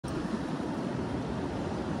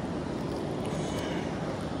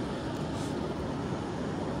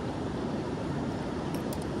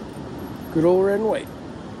Good old red and white.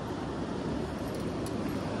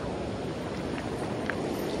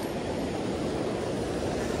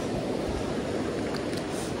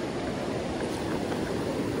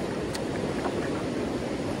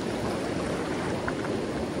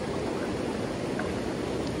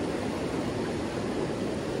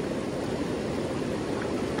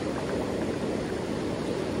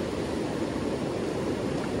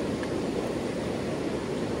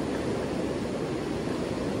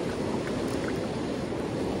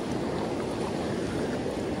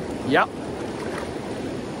 Yep.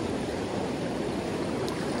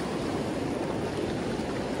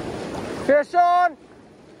 Fish on!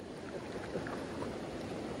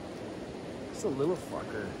 It's a little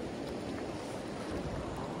fucker.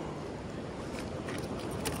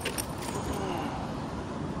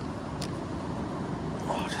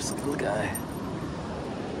 Oh, just a little guy.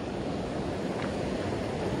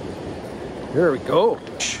 There we go.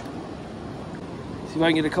 See if I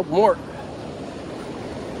can get a couple more.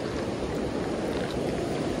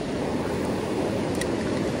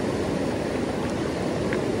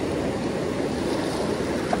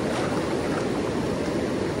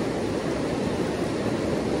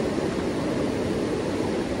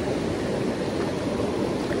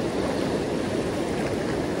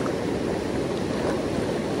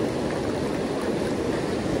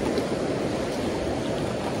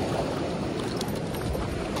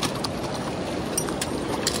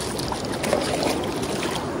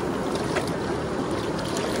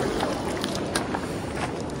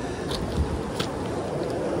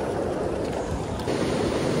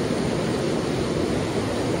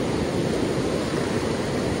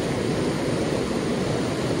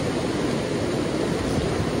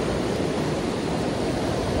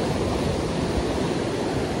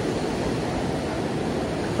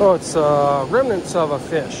 Oh, it's remnants of a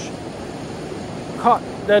fish. Caught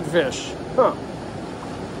dead fish. Huh.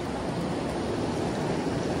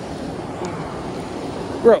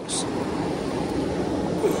 Gross.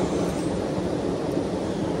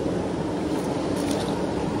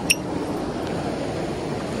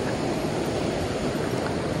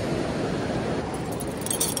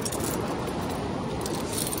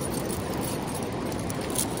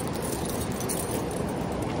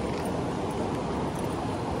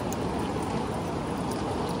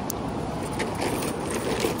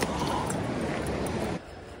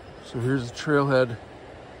 So here's the trailhead,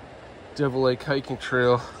 Devil Lake hiking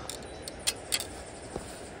trail.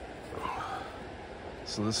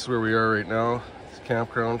 So this is where we are right now, it's a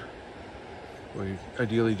campground. We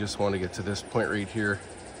ideally just want to get to this point right here.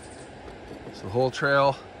 So the whole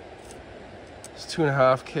trail is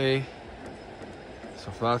 2.5K. So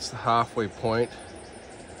if that's the halfway point,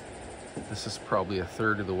 this is probably a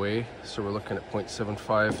third of the way. So we're looking at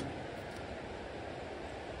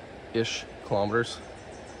 0.75-ish kilometers.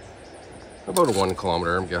 About a 1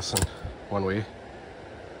 kilometer, I'm guessing, one way.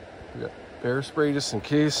 We got bear spray just in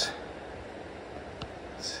case.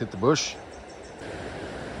 Let's hit the bush.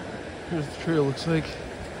 Here's the trail, looks like.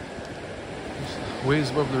 Just ways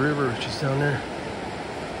above the river, which is down there.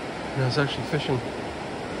 And I was actually fishing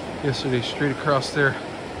yesterday straight across there.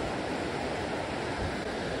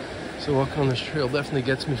 So walking on this trail definitely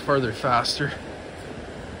gets me farther faster.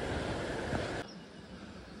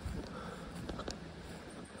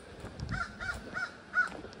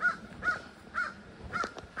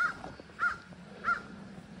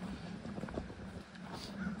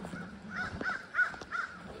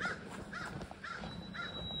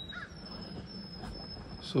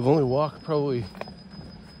 So I've only walked probably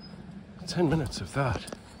 10 minutes of that.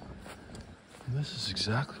 And this is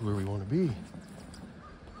exactly where we want to be.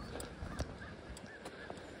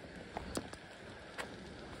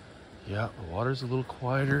 Yeah, the water's a little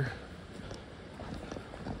quieter.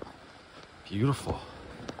 Beautiful.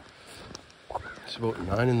 It's about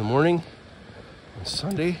 9 in the morning on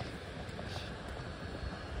Sunday.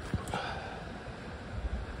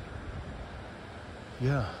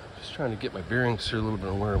 Yeah. Just trying to get my bearings here a little bit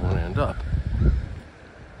on where I want to end up.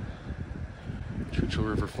 Churchill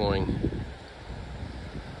River flowing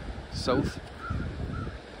south.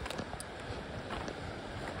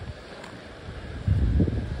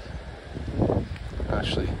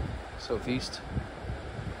 Actually, southeast.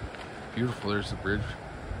 Beautiful, there's the bridge.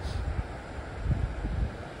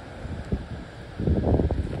 I'm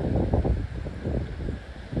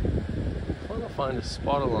trying to find a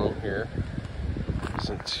spot along here.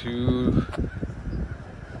 Isn't too,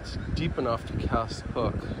 it's deep enough to cast the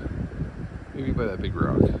hook, maybe by that big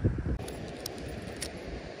rock.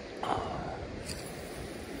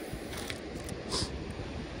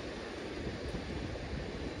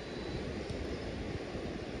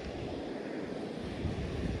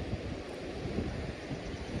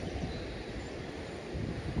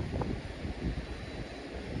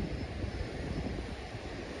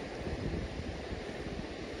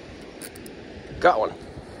 Got one.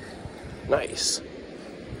 Nice.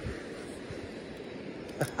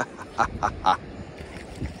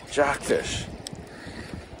 Jackfish.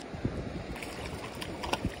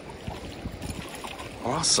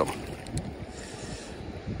 Awesome.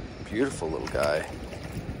 Beautiful little guy.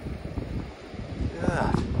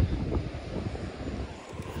 Yeah.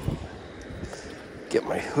 Get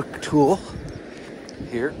my hook tool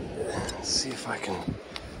here. See if I can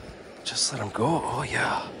just let him go. Oh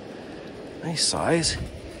yeah. Nice size.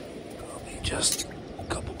 Probably just a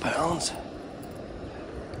couple pounds.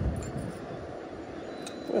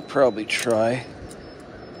 I'll probably try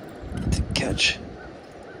to catch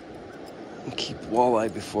and keep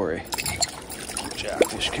walleye before I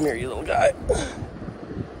jackfish. Come here, you little guy.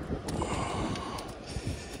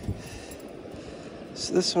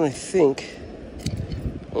 So this one I think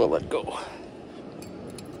I'm gonna let go.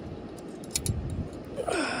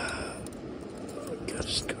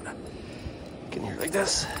 Just gotta get in here like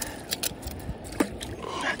this.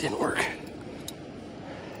 That didn't work.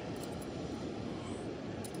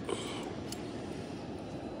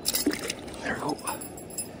 There we go.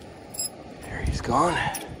 There he's gone.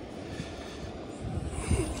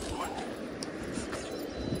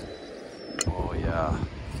 Oh yeah.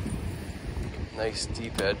 Nice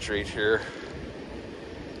deep edge right here.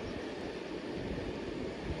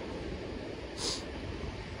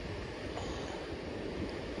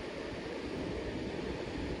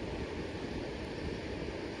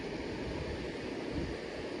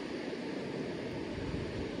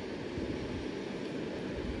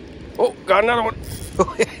 Oh, got another one.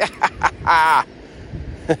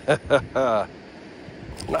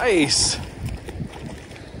 Nice.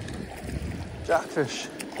 Jackfish.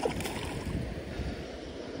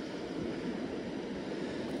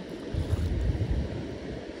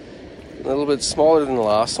 A little bit smaller than the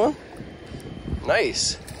last one.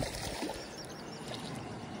 Nice.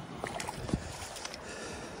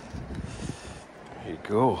 There you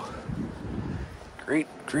go.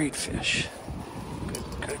 Great fish.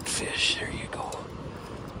 Good fish. There you go.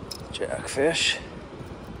 Jackfish.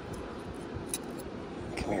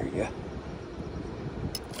 Come here, you.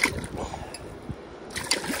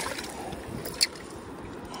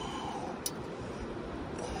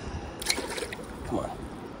 Come on.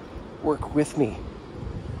 Work with me.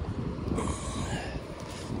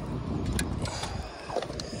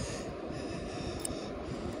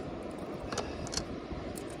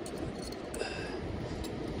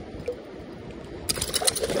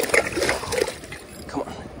 Come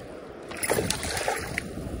on.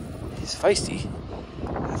 He's feisty,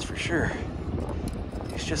 that's for sure.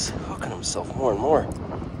 He's just hooking himself more and more.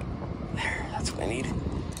 There, that's what I need.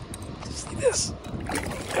 Just like this.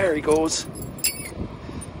 There he goes.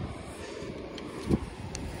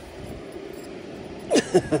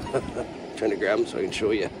 Trying to grab him so I can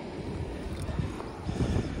show you.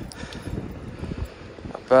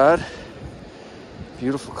 Not bad.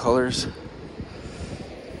 Beautiful colors.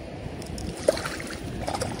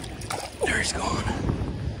 There he's going.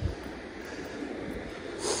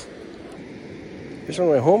 Here's one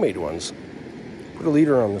of my homemade ones. Put a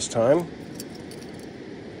leader on this time.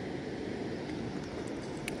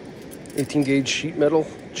 18 gauge sheet metal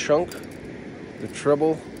chunk. The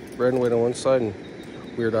treble, red and white on one side, and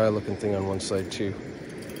weird eye looking thing on one side too.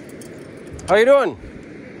 How you doing?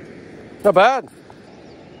 Not bad.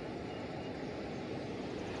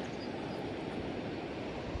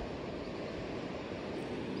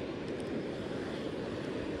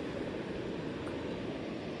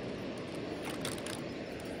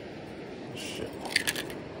 Shit.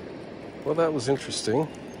 Well, that was interesting.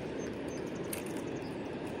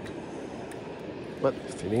 But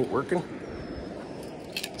if it ain't working,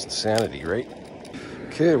 it's insanity, right?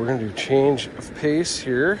 Okay, we're gonna do change of pace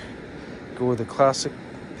here. Go with a classic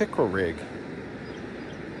pickerel rig.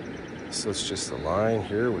 So it's just a line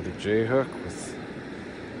here with a J hook with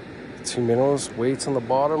 2 minnows, weights on the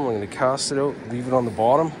bottom. I'm gonna cast it out, leave it on the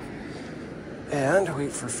bottom, and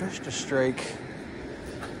wait for fish to strike.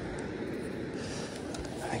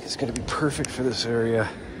 I think it's gonna be perfect for this area.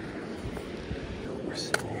 We're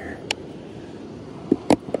sitting here.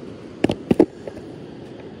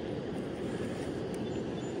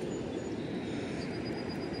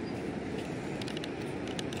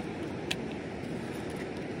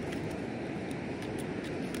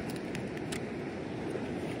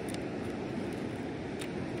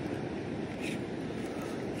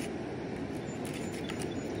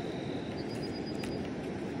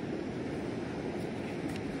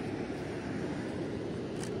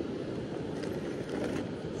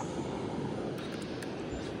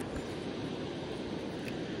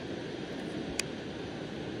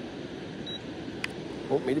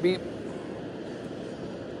 Want me to beep?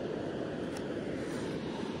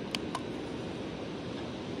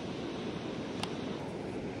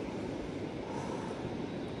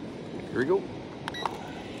 Here we go.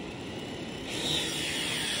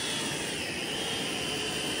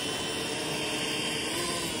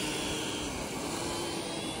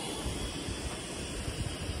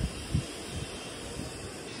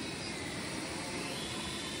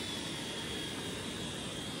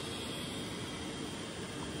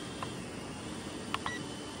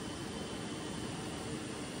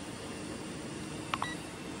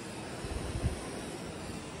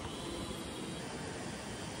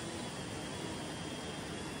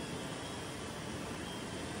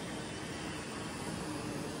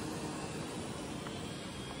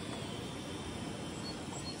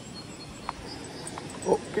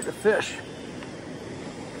 Oh, get a fish.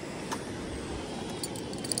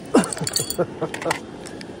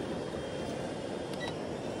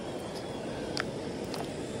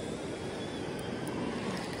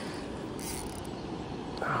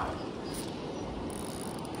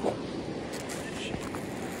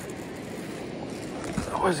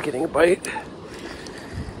 I was getting a bite. I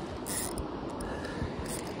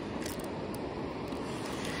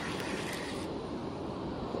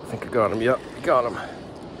think I got him. Yep, got him.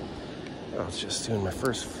 I was just doing my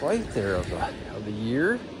first flight there of the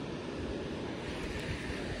year.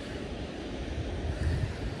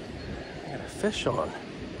 I got a fish on.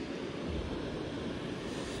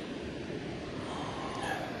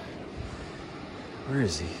 Where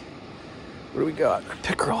is he? What do we got? A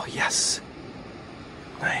pickerel, yes.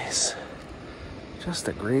 Nice. Just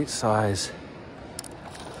a great size.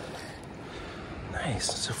 Nice.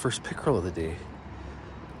 It's the first pickerel of the day.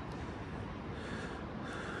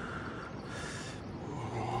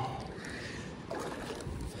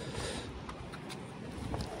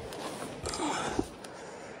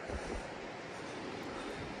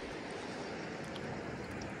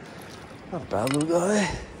 Not a bad little guy.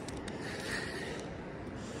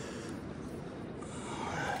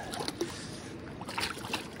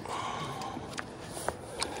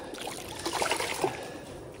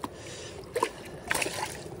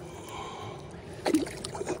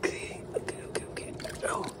 Okay.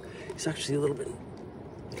 Oh, he's actually a little bit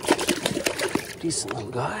decent little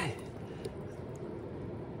guy.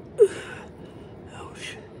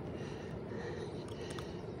 Ouch.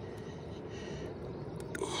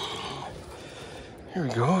 Here we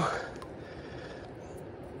go.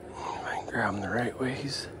 If I can grab him the right way,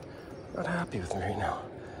 he's not happy with me right now.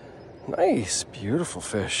 Nice, beautiful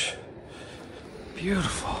fish.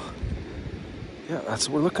 Beautiful. Yeah, that's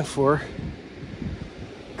what we're looking for.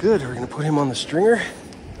 Good, we're gonna put him on the stringer.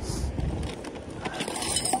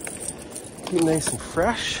 Keep him nice and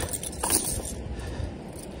fresh.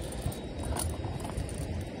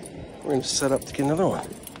 We're gonna set up to get another one.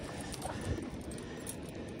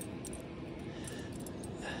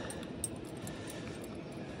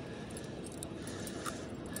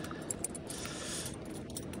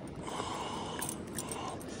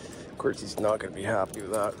 Of course, he's not going to be happy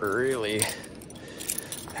with that, really.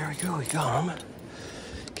 There we go, we got him.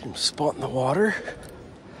 Get him spot in the water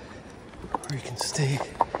where he can stay.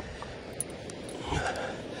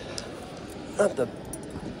 Not the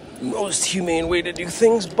most humane way to do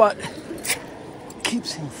things, but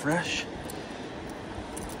keeps him fresh.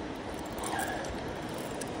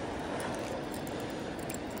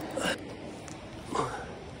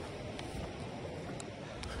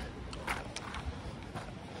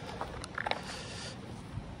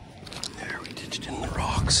 In the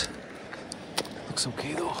rocks. Looks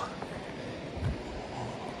okay though.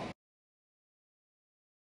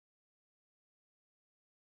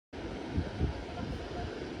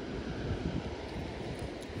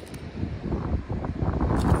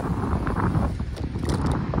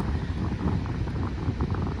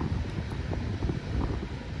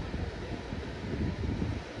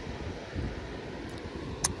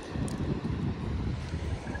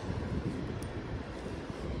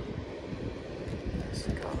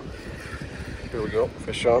 Here we go,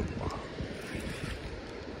 fish on.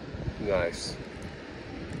 Nice.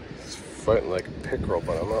 It's fighting like a pickerel,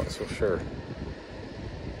 but I'm not so sure.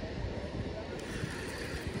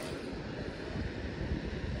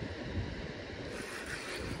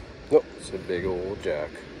 Nope, it's a big old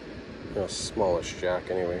jack. A smallish jack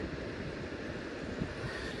anyway.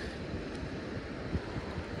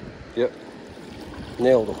 Yep,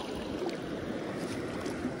 nailed him.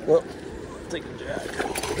 Well, take a jack.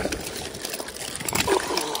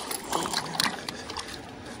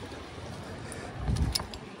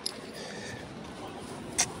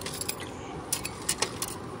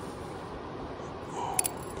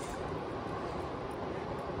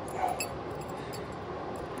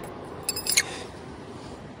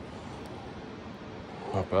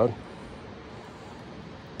 Not bad.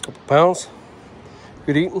 Couple pounds.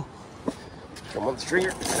 Good eating. Come on the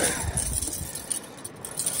stringer.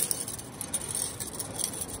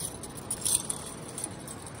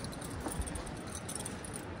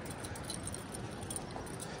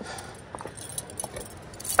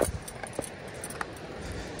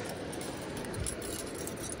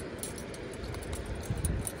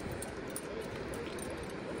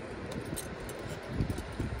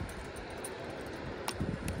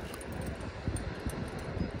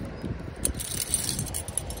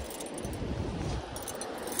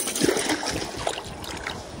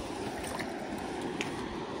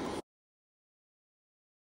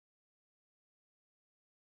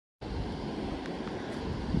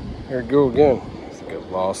 Here we go again. I think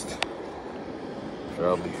I've lost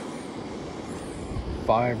probably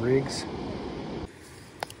 5 rigs.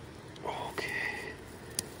 Okay.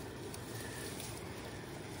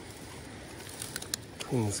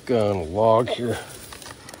 Putting this guy on a log here.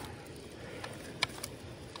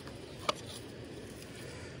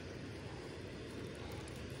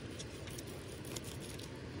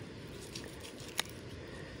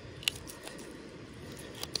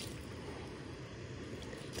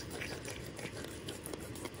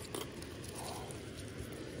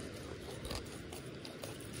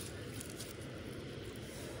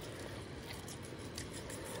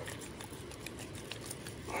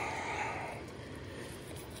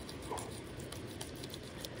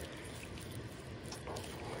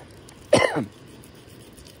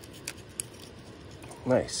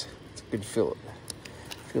 Nice. It's a good fillet.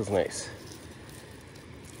 Feels nice.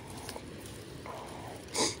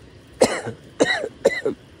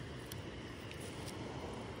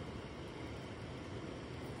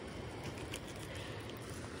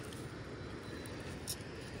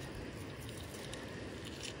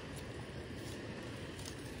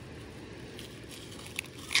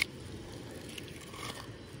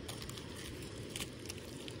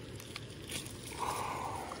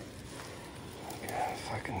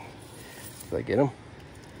 Did I get him?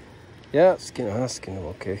 Yeah, skin him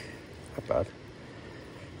okay. Not bad.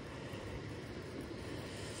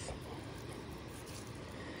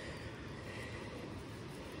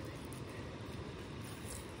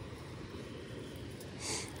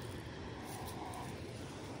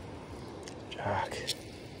 Jack.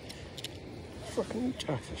 Fucking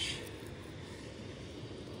jackfish.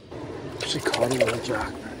 Actually caught him with a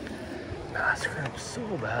jack. Nah, it's him so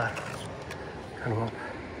bad. Cut him up.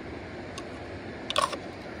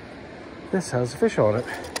 This has a fish on it,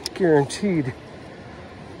 guaranteed.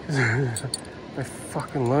 My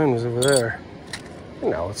fucking line was over there.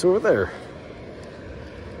 And now it's over there.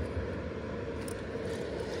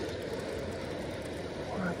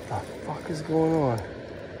 What the fuck is going on?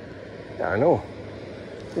 Yeah, I know.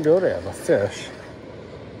 You know they have a fish.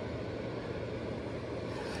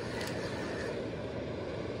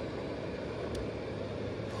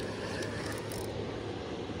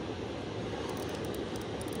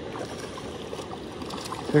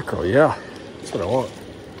 Pickerel, yeah, that's what I want.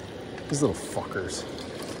 These little fuckers.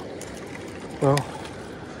 Well,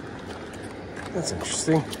 that's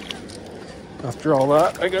interesting. After all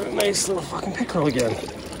that, I got a nice little fucking pickerel again.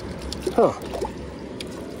 Huh.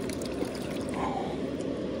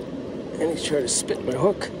 And he's trying to spit my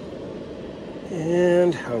hook.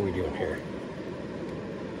 And how are we doing here?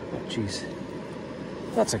 Oh, jeez.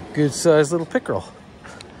 That's a good sized little pickerel.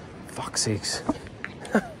 Fuck's sakes.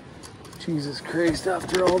 Jesus Christ,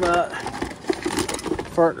 after all that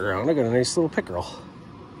fart around, I got a nice little pickerel.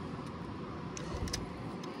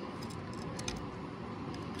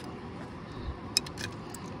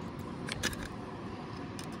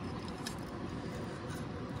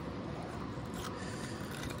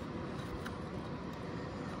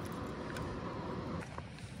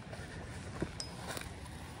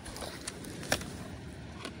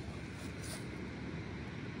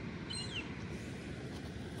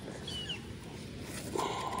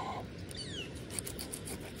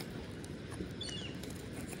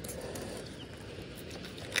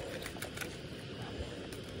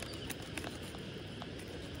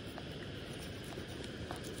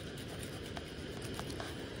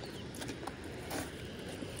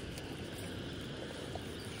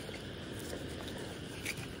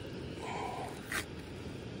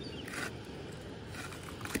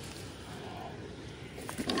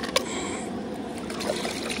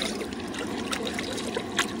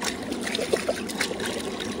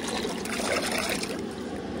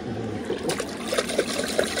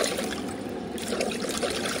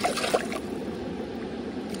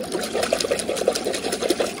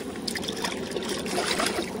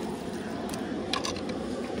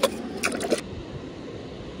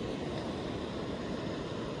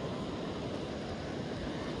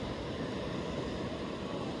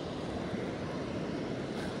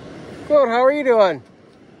 Good, how are you doing?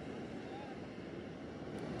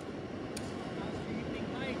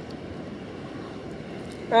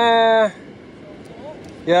 Yeah.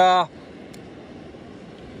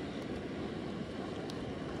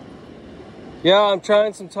 Yeah, I'm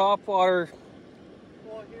trying some top water.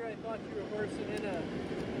 Well, here I thought you were horsing in a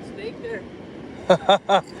steak there.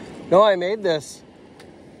 No, I made this.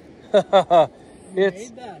 You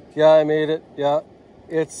made that? Yeah, I made it. Yeah.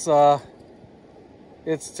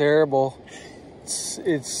 It's terrible.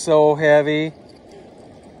 It's so heavy.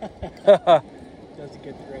 Does it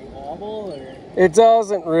get the right wobble or? It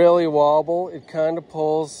doesn't really wobble. It kind of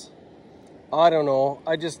pulls. I don't know.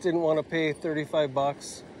 I just didn't want to pay 35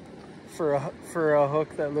 bucks for a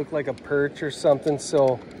hook that looked like a perch or something,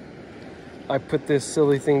 so I put this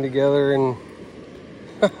silly thing together and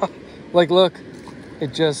like, look,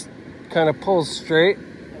 it just kind of pulls straight.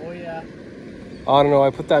 Oh yeah. I don't know. I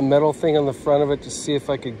put that metal thing on the front of it to see if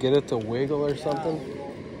I could get it to wiggle or something,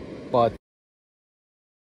 but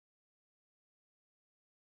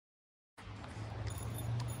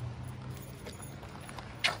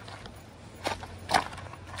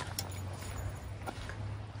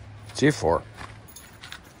G4.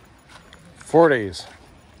 4 days.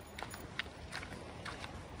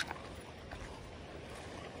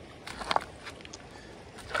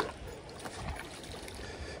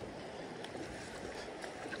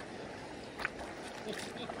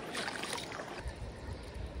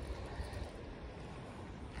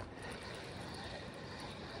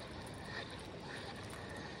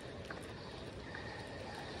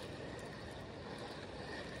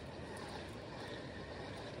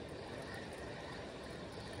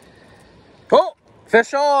 Oh,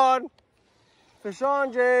 fish on! Fish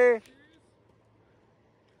on, Jay!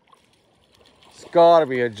 It's gotta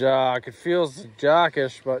be a jack. It feels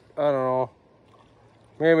jackish, but I don't know.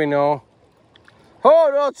 Maybe no.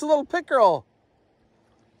 Oh, no, it's a little pickerel.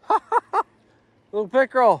 Little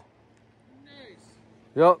pickerel. Nice.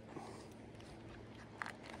 Yep.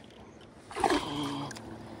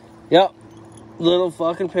 Yep. Little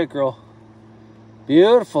fucking pickerel.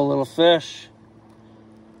 Beautiful little fish.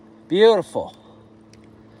 Beautiful.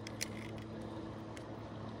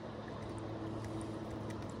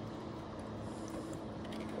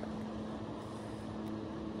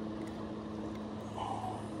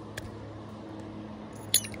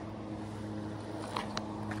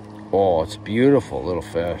 Oh, it's beautiful little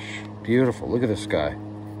fish. Beautiful. Look at this guy.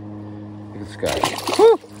 Look at this guy.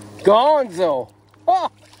 Woo! Gonzo! Oh!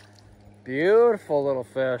 Beautiful little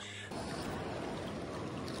fish.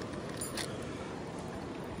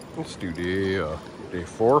 Let's do day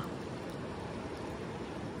 4.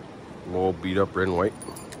 We'll beat up red and white.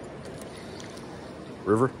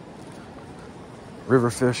 River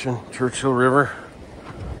fishing, Churchill River.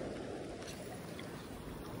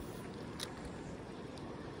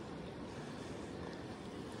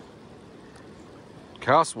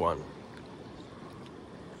 Cast 1.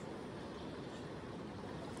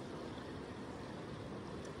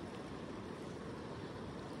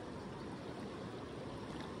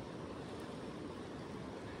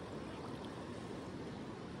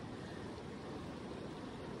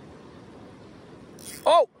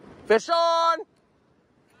 Oh, fish on!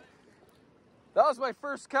 That was my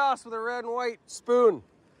first cast with a red and white spoon.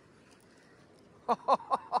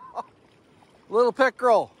 Little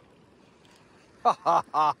pickerel.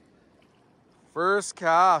 First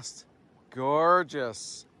cast.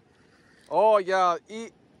 Gorgeous. Oh yeah,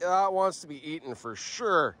 that wants to be eaten for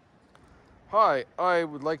sure. Hi, I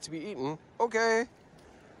would like to be eaten. Okay.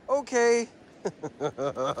 Okay.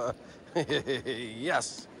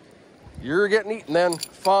 Yes. You're getting eaten then.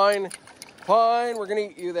 Fine. Fine, we're gonna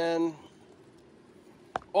eat you then.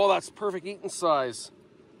 Oh, that's perfect eating size.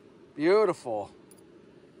 Beautiful.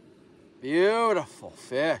 Beautiful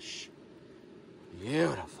fish.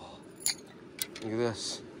 Beautiful. Look at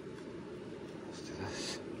this. Let's do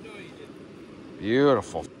this.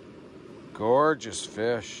 Beautiful. Gorgeous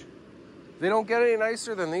fish. They don't get any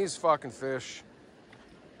nicer than these fucking fish.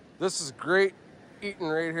 This is great eating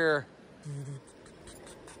right here.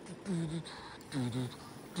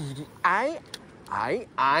 I.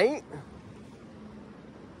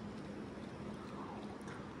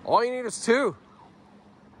 All you need is 2.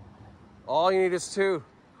 All you need is 2.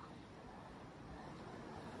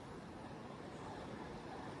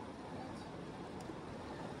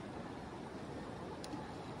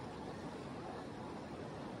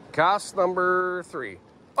 Cast number 3.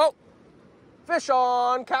 Oh, fish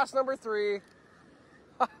on, cast number 3.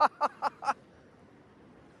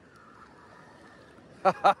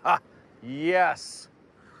 Yes,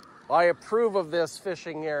 I approve of this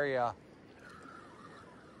fishing area.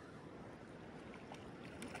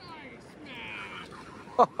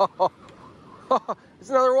 It's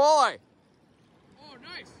another walleye. Oh,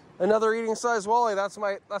 nice. Another eating size walleye. That's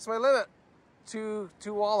my limit. Two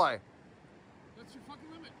walleye. That's your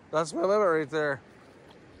fucking limit. That's my limit right there.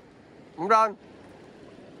 I'm done.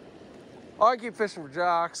 I keep fishing for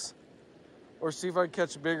jacks, or see if I can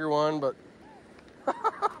catch a bigger one, but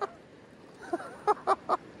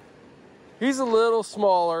he's a little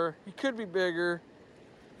smaller. He could be bigger,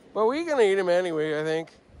 but we're gonna eat him anyway, I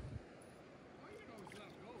think.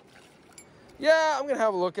 Yeah, I'm gonna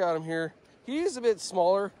have a look at him here. He's a bit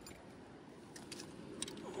smaller,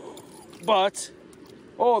 but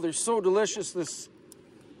oh, they're so delicious this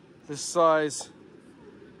size.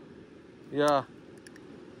 Yeah.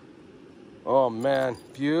 Oh man,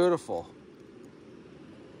 beautiful.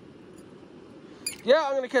 Yeah,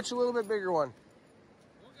 I'm gonna catch a little bit bigger one.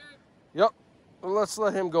 Okay. Yep. Well, let's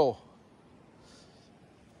let him go.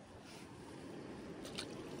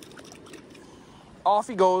 Off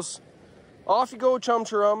he goes. Off you go, chum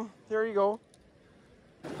churum. There you go.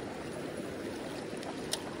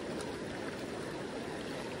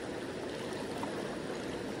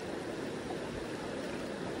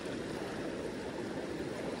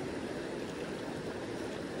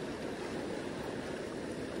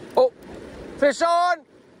 Oh, fish on!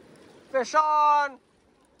 Fish on!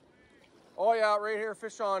 Oh yeah, right here,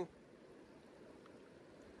 fish on.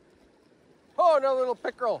 Oh, another little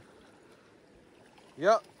pickerel.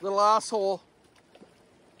 Yep, little asshole.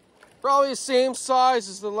 Probably the same size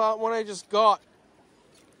as the one I just got.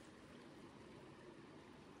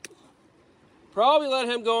 Probably let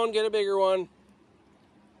him go and get a bigger one.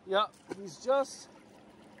 Yep, he's just...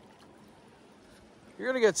 You're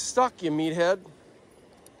gonna get stuck, you meathead.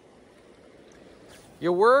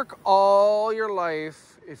 You work all your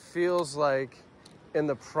life, it feels like, in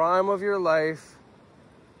the prime of your life,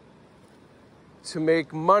 to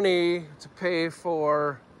make money to pay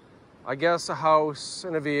for, I guess, a house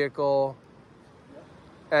and a vehicle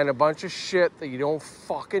and a bunch of shit that you don't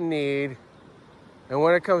fucking need. And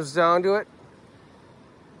when it comes down to it,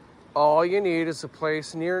 all you need is a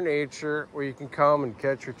place near nature where you can come and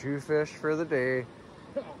catch your 2 fish for the day.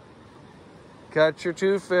 Catch your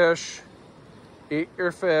 2 fish, eat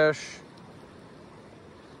your fish,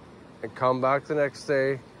 and come back the next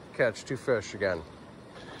day, catch 2 fish again.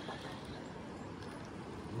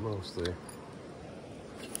 Mostly.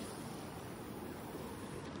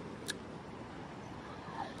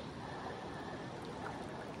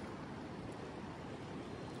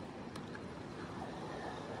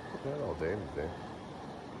 Not all day today.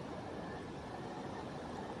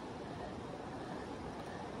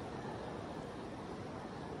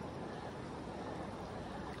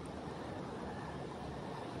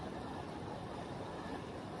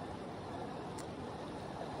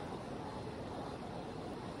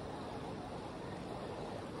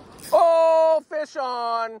 Oh, fish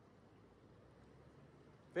on!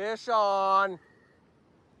 Fish on!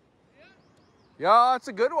 Yeah, it's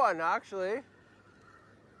a good one, actually.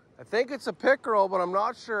 I think it's a pickerel, but I'm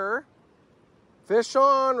not sure. Fish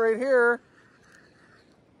on right here.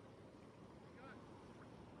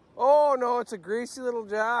 Oh no, it's a greasy little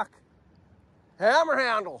jack. Hammer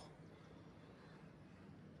handle.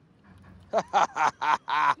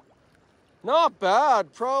 Not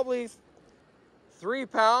bad, probably 3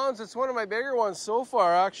 pounds. It's one of my bigger ones so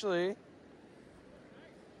far, actually.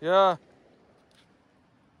 Yeah.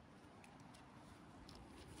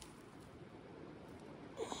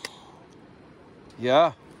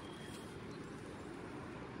 Yeah.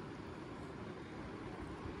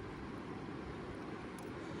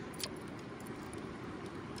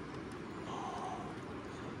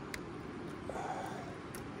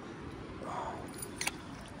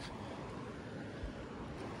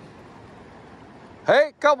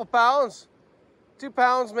 Hey, couple pounds. 2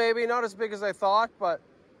 pounds maybe, not as big as I thought, but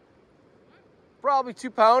probably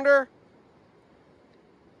 2 pounder.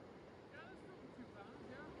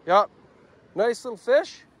 Yep. Nice little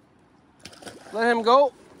fish. Let him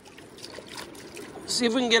go. See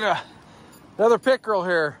if we can get another pickerel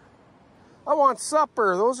here. I want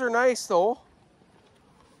supper. Those are nice though.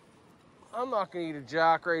 I'm not gonna eat a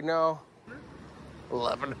jack right now.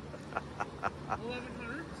 11.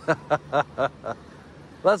 1100.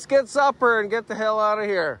 Let's get supper and get the hell out of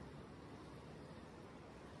here.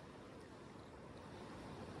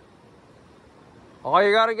 All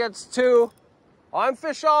you gotta get's 2. I'm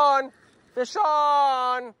fish on. Fish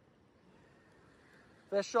on.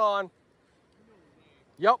 Fish on.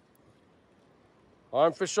 Yep.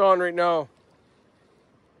 I'm fish on right now.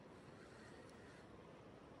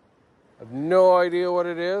 I have no idea what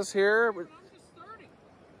it is here. But I'm just starting.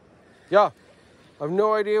 yeah. I have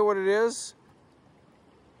no idea what it is.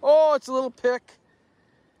 Oh, it's a little pick.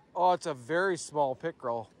 Oh, it's a very small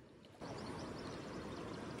pickerel.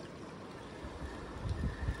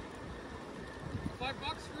 $5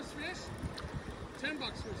 first fish, $10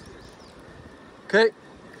 first fish. Okay.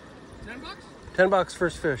 10 bucks? $10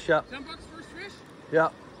 first fish, yeah. 10 bucks first fish? Yeah.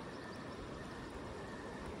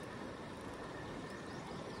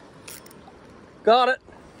 Got it.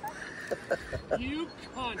 You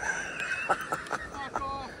cunt. Fuck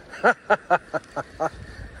off.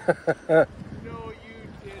 No, you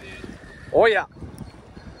didn't. Oh, yeah.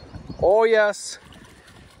 Oh, yes.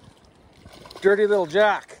 Dirty little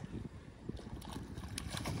jack.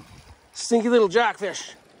 Stinky little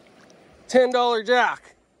jackfish. $10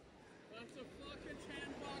 jack. That's a fucking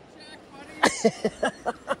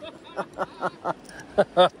 $10 jack,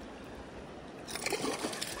 buddy.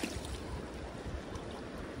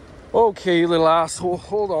 Okay, you little asshole.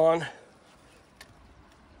 Hold on.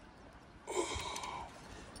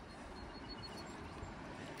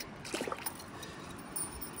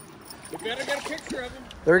 You better get a picture of him.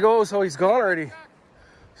 There he goes. Oh, he's gone already.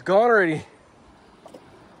 He's gone already.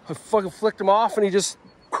 I fucking flicked him off and he just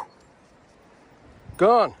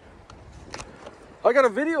gone. I got a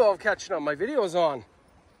video of catching him. My video is on.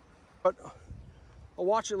 But I'll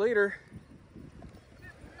watch it later.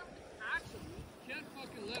 Actually, you can't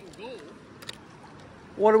fucking let him go.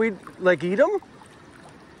 What do we, like, eat them?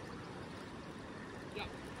 Yeah.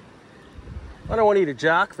 I don't want to eat a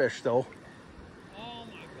jackfish though. Oh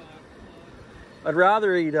my god, come on. I'd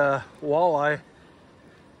rather eat a walleye.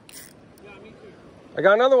 Yeah, me too. I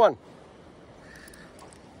got another one.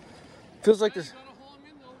 Feels like Yeah, this. you gotta haul him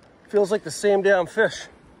in though. Feels like the same damn fish.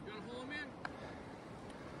 You gotta haul him in.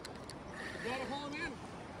 You gotta haul him in.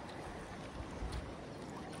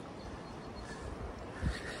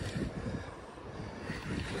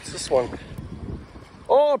 What's this one?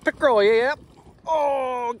 Oh, pickerel, yep.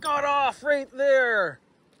 Oh, got off right there.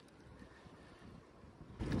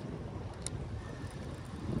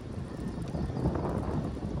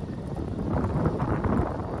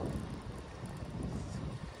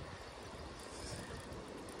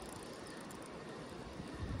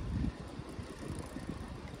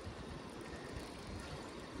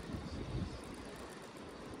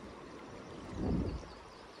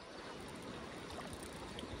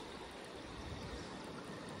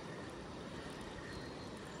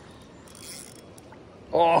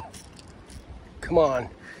 Oh, come on.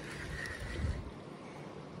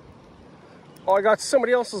 Oh, I got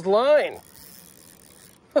somebody else's line.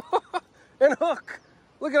 And hook.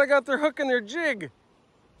 Look at, I got their hook and their jig.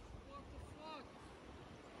 What the fuck?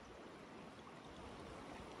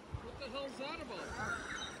 What the hell's that about?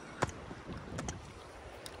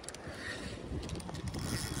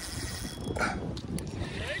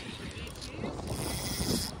 Greg?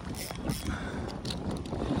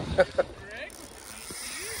 Greg?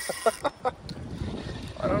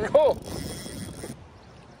 I don't know.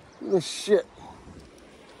 This shit.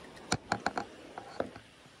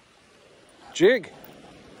 Jig.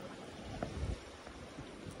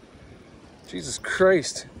 Jesus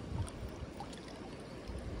Christ.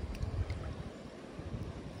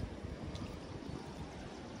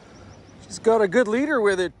 She's got a good leader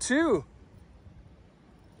with it too.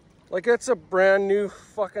 Like it's a brand new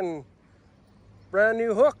hook.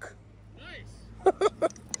 Nice.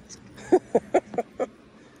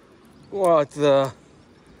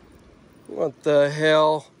 What the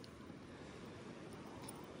hell?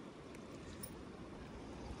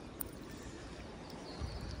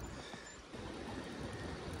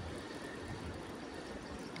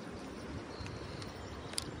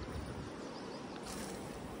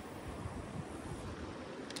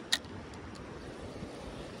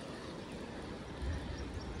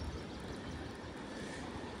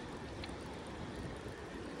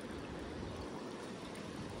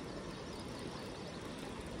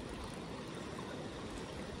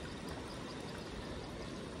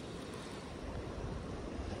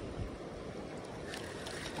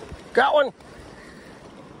 Got one.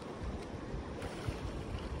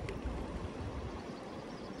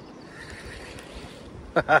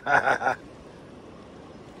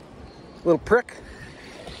 Little prick.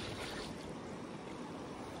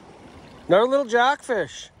 Another little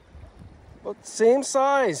jackfish. About the same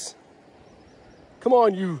size. Come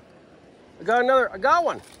on, you. I got one. You got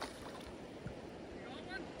one?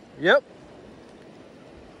 Yep.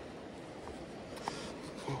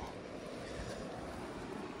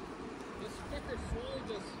 This fucker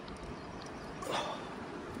swallowed us.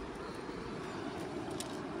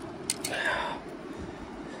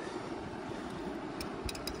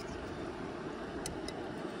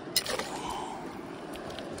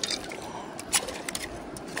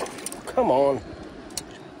 Come on.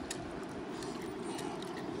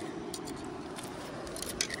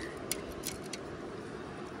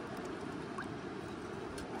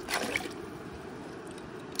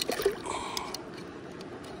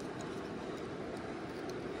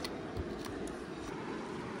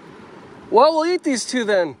 Well, we'll eat these two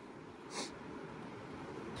then.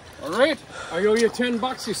 All right, I owe you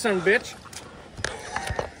 $10, you son of a bitch.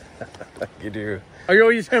 You do. I owe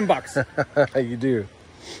you $10. You do.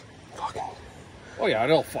 Fucking. Oh yeah,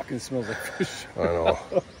 it all fucking smells like fish. I know.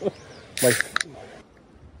 Like.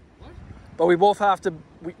 What? But we both have to.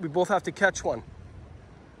 We both have to catch one.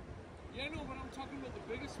 Yeah, no, but I'm talking about the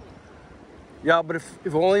biggest one. Yeah, but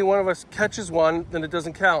if only one of us catches one, then it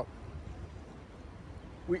doesn't count.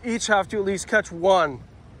 We each have to at least catch one.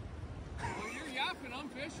 Well, you're yapping, I'm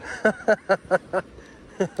fishing.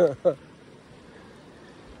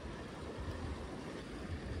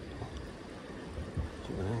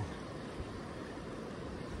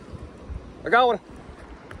 I got one.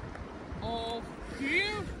 Oh,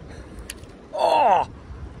 you? Oh,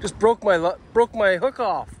 just broke my hook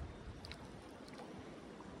off.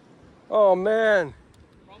 Oh man.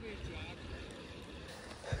 Probably a jack.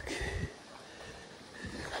 Okay.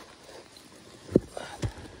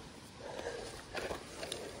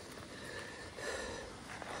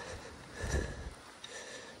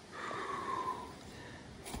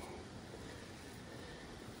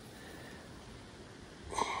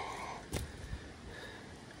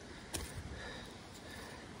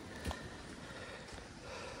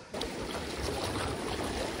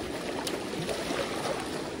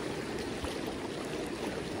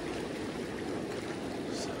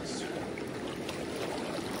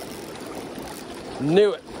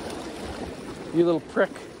 Knew it. You little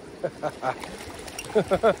prick.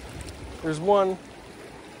 There's one.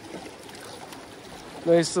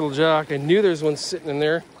 Nice little jack. I knew there's one sitting in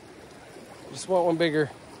there. Just want one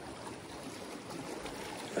bigger.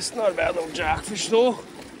 It's not a bad little jackfish though.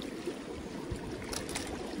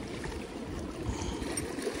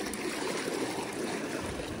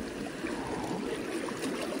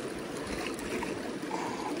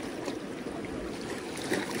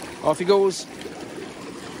 Off he goes.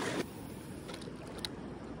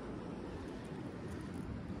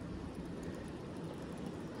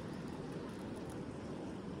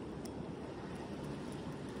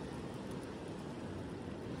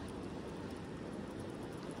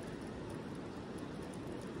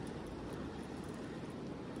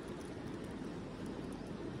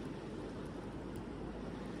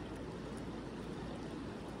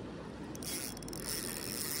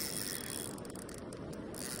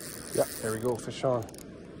 Yeah, there we go, fish on.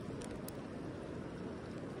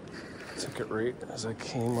 Took it right as I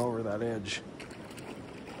came over that edge.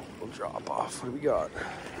 We'll drop off. What do we got?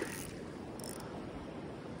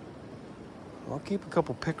 I'll keep a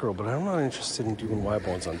couple pickerel, but I'm not interested in doing wide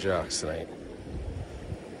bones on jacks tonight.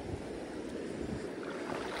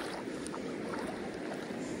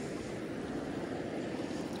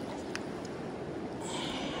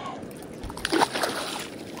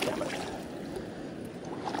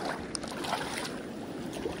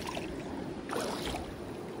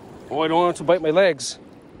 Oh, I don't want it to bite my legs.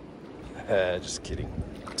 Just kidding.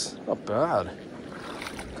 Not bad.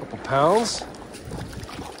 A couple pounds.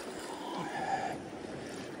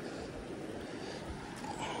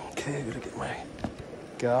 Okay, I gotta get my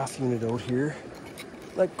gaff unit out here.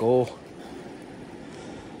 Let go.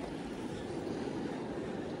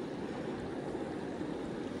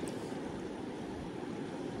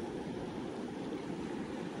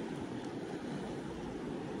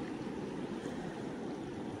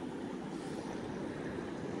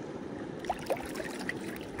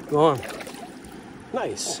 Go on.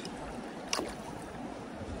 Nice.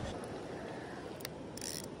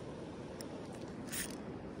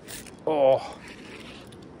 Oh.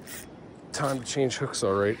 Time to change hooks,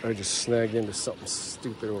 all right. I just snagged into something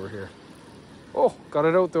stupid over here. Oh, got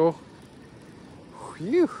it out though.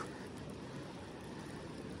 Phew.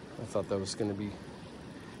 I thought that was gonna be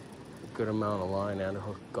a good amount of line and a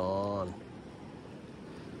hook gone.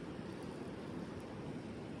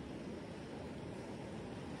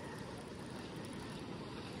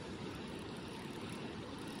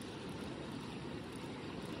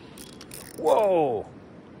 Whoa!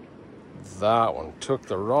 That one took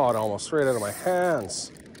the rod almost right out of my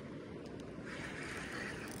hands.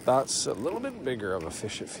 That's a little bit bigger of a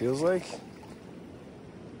fish, it feels like.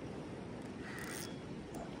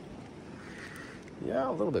 Yeah,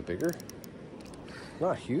 a little bit bigger.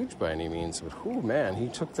 Not huge by any means, but oh man, he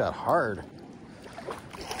took that hard.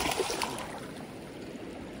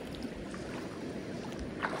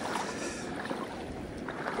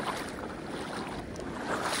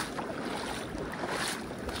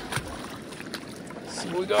 See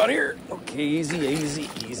what we got here. Okay, easy, easy,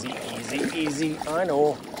 easy, easy, easy. I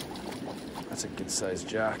know. That's a good sized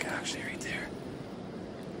jack, actually, right there.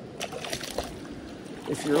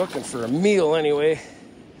 If you're looking for a meal anyway,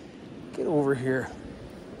 get over here.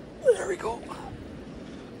 There we go.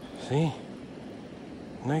 See?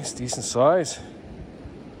 Nice, decent size.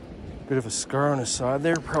 Bit of a scar on his side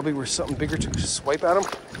there. Probably where something bigger took a swipe at him.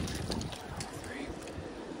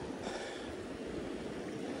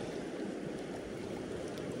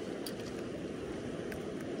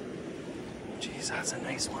 Jeez, that's a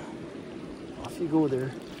nice one. Off you go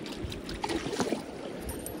there.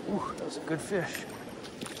 Ooh, that was a good fish.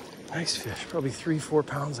 Nice fish. Probably 3-4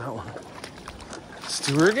 pounds, that one. Let's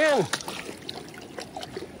do her again.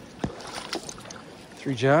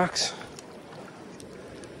 3 jacks.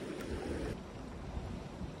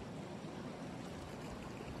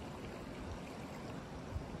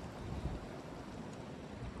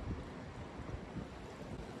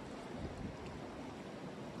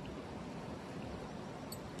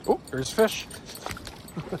 Oh, there's fish.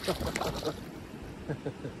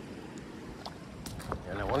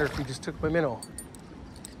 And I wonder if he just took my minnow.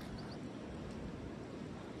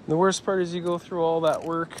 The worst part is you go through all that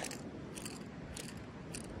work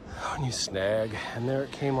and you snag, and there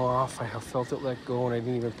it came off. I felt it let go and I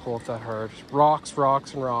didn't even pull it that hard. Rocks,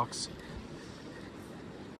 rocks, and rocks.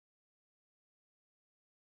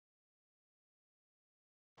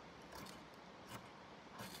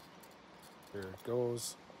 There it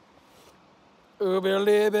goes.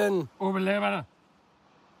 Overleben. Overleben.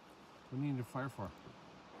 What do you need a fire for?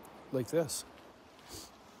 Like this.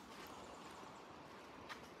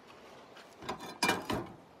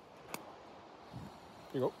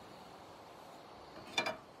 Here you go.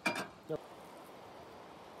 Yep.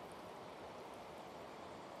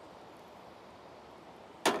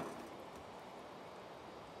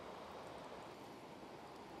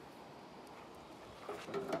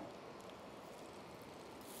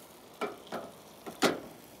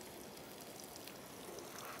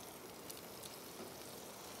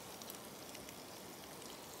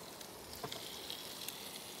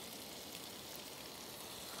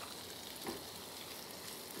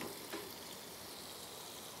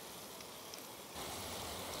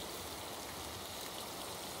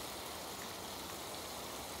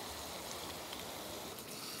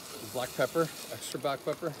 Black pepper, extra black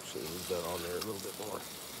pepper. Should leave that on there a little bit more.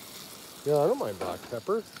 Yeah, I don't mind black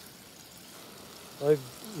pepper.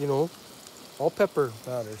 All pepper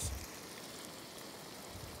matters.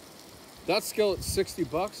 That skillet's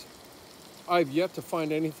 $60. I've yet to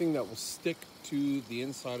find anything that will stick to the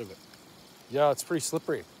inside of it. Yeah, it's pretty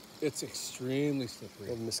slippery. It's extremely slippery.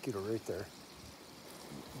 Got a mosquito right there.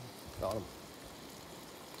 Got him.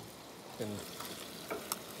 And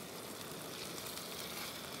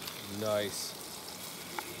nice.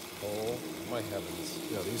 Oh my heavens.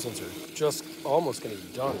 Yeah, these ones are just almost gonna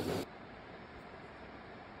be done.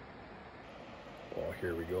 Oh,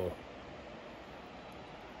 here we go.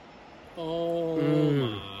 Oh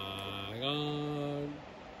my God.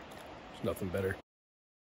 There's nothing better.